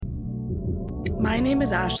My name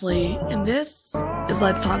is Ashley, and this is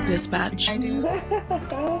Let's Talk Dispatch. I do.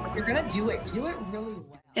 You're gonna do it. Do it really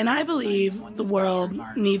well. And I believe the world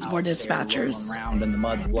needs more dispatchers. Around in the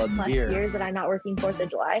mud, blood, and beer. Years that I'm not working 4th of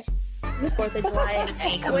July. 4th of July.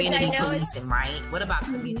 Saying community policing, right? What about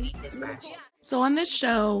community dispatching? So on this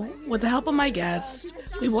show, with the help of my guests,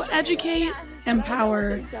 we will educate,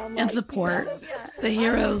 empower, and support the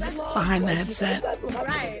heroes behind the headset.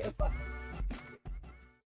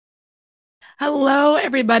 Hello,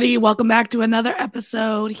 everybody. Welcome back to another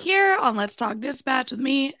episode here on Let's Talk Dispatch with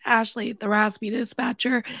me, Ashley, the Raspy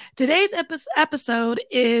Dispatcher. Today's episode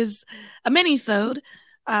is a minisode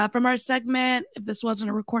from our segment, If This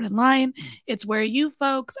Wasn't a Recorded Line. It's where you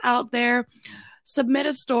folks out there submit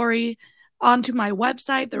a story onto my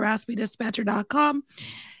website, theraspydispatcher.com.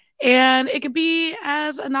 And it could be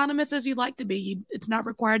as anonymous as you'd like to be. It's not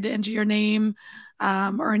required to enter your name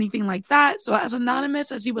or anything like that. So as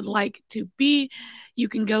anonymous as you would like to be, you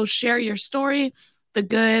can go share your story, the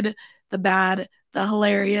good, the bad, the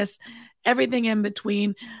hilarious, everything in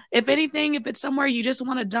between. If anything, if it's somewhere you just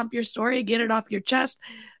want to dump your story, get it off your chest,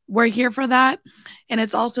 we're here for that. And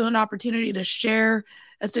it's also an opportunity to share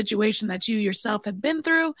a situation that you yourself have been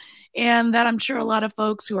through and that I'm sure a lot of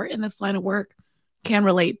folks who are in this line of work can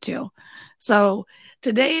relate to. So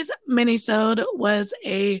today's minisode was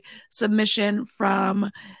a submission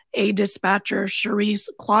from a dispatcher, Sharice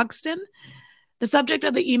Clogston. The subject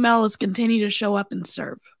of the email is continue to show up and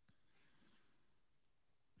serve.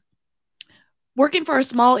 Working for a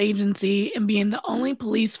small agency and being the only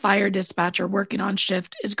police fire dispatcher working on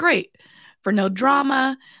shift is great for no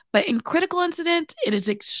drama, but in critical incident, it is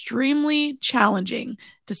extremely challenging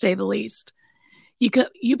to say the least.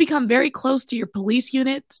 You become very close to your police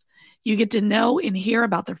units. You get to know and hear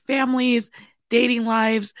about their families, dating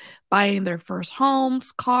lives, buying their first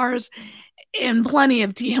homes, cars, and plenty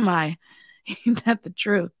of TMI. Ain't that the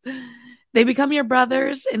truth? They become your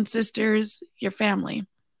brothers and sisters, your family.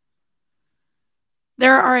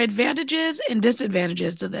 There are advantages and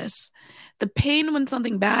disadvantages to this. The pain when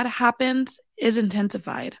something bad happens is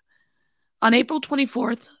intensified. On April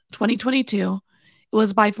 24th, 2022, it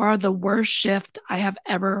was by far the worst shift I have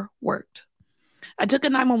ever worked. I took a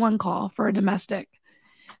 911 call for a domestic.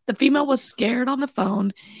 The female was scared on the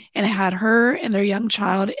phone and had her and their young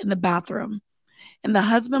child in the bathroom. And the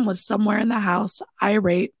husband was somewhere in the house,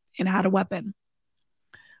 irate, and had a weapon.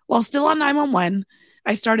 While still on 911,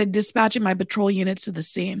 I started dispatching my patrol units to the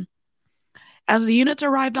scene. As the units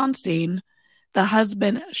arrived on scene, the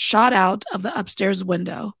husband shot out of the upstairs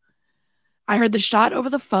window. I heard the shot over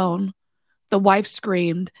the phone. The wife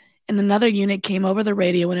screamed, and another unit came over the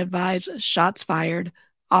radio and advised shots fired,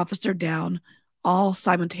 officer down, all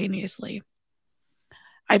simultaneously.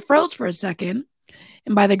 I froze for a second,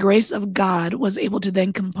 and by the grace of God was able to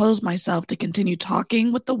then compose myself to continue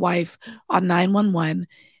talking with the wife on 911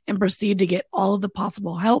 and proceed to get all of the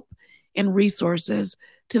possible help and resources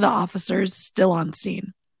to the officers still on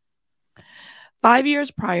scene. 5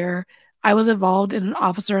 years prior, I was involved in an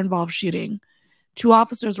officer-involved shooting. 2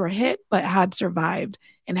 officers were hit but had survived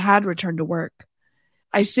and had returned to work.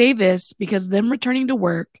 I say this because them returning to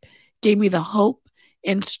work gave me the hope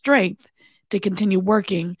and strength to continue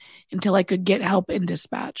working until I could get help in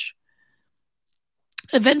dispatch.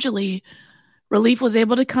 Eventually, relief was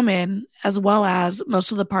able to come in, as well as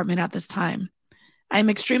most of the department at this time. I am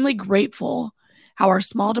extremely grateful how our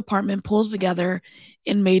small department pulls together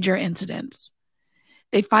in major incidents.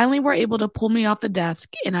 They finally were able to pull me off the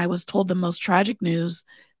desk, and I was told the most tragic news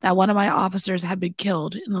that one of my officers had been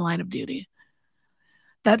killed in the line of duty.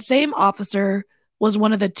 That same officer was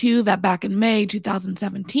one of the 2 that back in May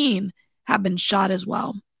 2017 had been shot as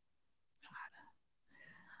well.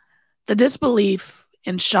 The disbelief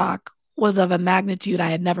and shock was of a magnitude I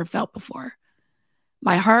had never felt before.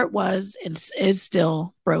 My heart was and is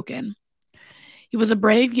still broken. He was a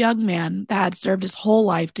brave young man that had served his whole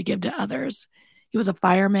life to give to others. He was a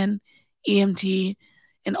fireman, EMT,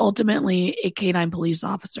 and ultimately a K-9 police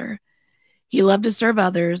officer. He loved to serve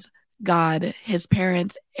others, God, his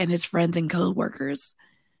parents, and his friends and co-workers.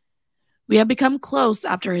 We have become close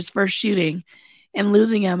after his first shooting, and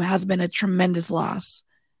losing him has been a tremendous loss.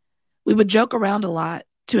 We would joke around a lot,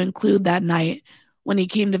 to include that night when he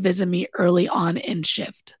came to visit me early on in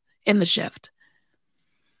the shift.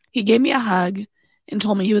 He gave me a hug and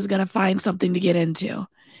told me he was going to find something to get into.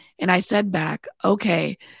 And I said back,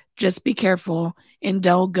 okay, just be careful and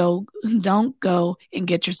don't go and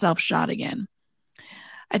get yourself shot again.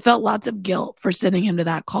 I felt lots of guilt for sending him to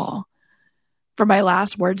that call, for my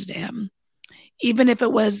last words to him, even if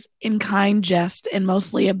it was in kind jest and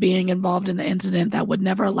mostly of being involved in the incident that would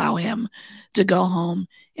never allow him to go home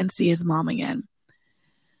and see his mom again.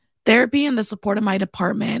 Therapy and the support of my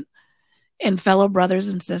department and fellow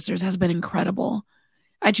brothers and sisters has been incredible.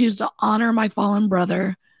 I choose to honor my fallen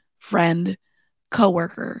brother, friend,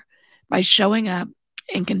 coworker by showing up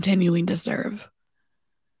and continuing to serve.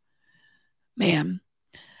 Man,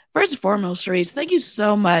 first and foremost, Sharice, thank you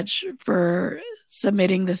so much for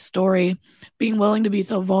submitting this story, being willing to be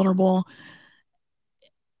so vulnerable.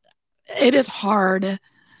 It is hard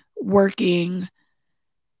working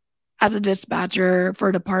as a dispatcher for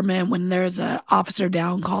a department when there's an officer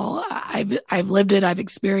down call. I've lived it, I've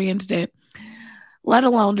experienced it, let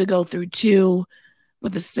alone to go through two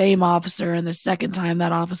with the same officer, and the second time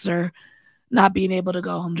that officer not being able to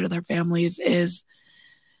go home to their families is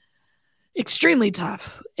extremely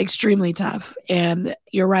tough. And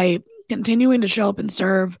you're right, continuing to show up and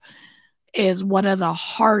serve is one of the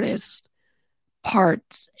hardest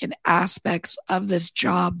parts and aspects of this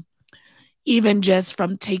job, even just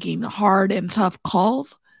from taking hard and tough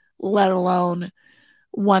calls, let alone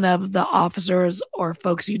one of the officers or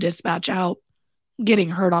folks you dispatch out getting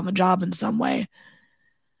hurt on the job in some way.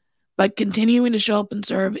 But continuing to show up and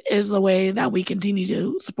serve is the way that we continue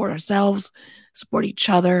to support ourselves, support each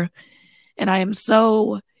other. And I am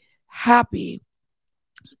so happy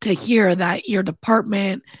to hear that your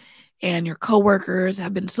department and your coworkers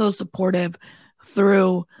have been so supportive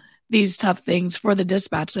through these tough things for the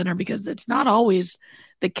dispatch center, because it's not always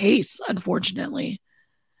the case, unfortunately.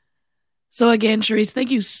 So again, Sharice, thank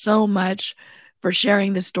you so much for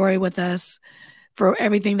sharing this story with us, for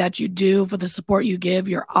everything that you do, for the support you give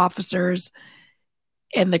your officers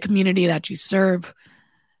and the community that you serve.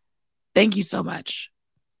 Thank you so much.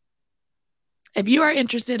 If you are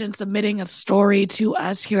interested in submitting a story to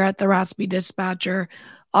us here at the Raspy Dispatcher,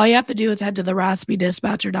 all you have to do is head to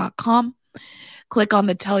theraspydispatcher.com, click on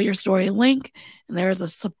the Tell Your Story link, and there is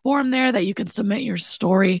a form there that you can submit your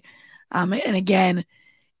story. And again,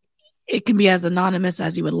 it can be as anonymous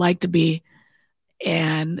as you would like to be.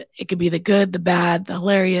 And it could be the good, the bad, the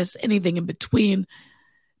hilarious, anything in between.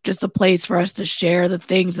 Just a place for us to share the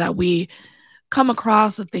things that we come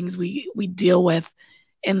across, the things we deal with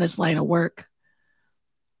in this line of work.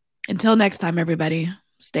 Until next time, everybody,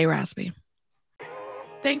 stay raspy.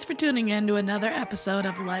 Thanks for tuning in to another episode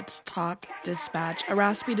of Let's Talk Dispatch, a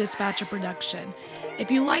Raspy Dispatcher production.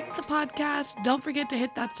 If you like the podcast, don't forget to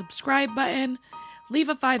hit that subscribe button, leave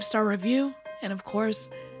a 5-star review, and of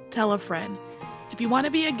course, tell a friend. If you want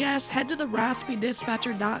to be a guest, head to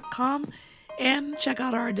theraspydispatcher.com and check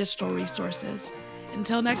out our additional resources.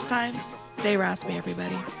 Until next time, stay raspy,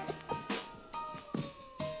 everybody.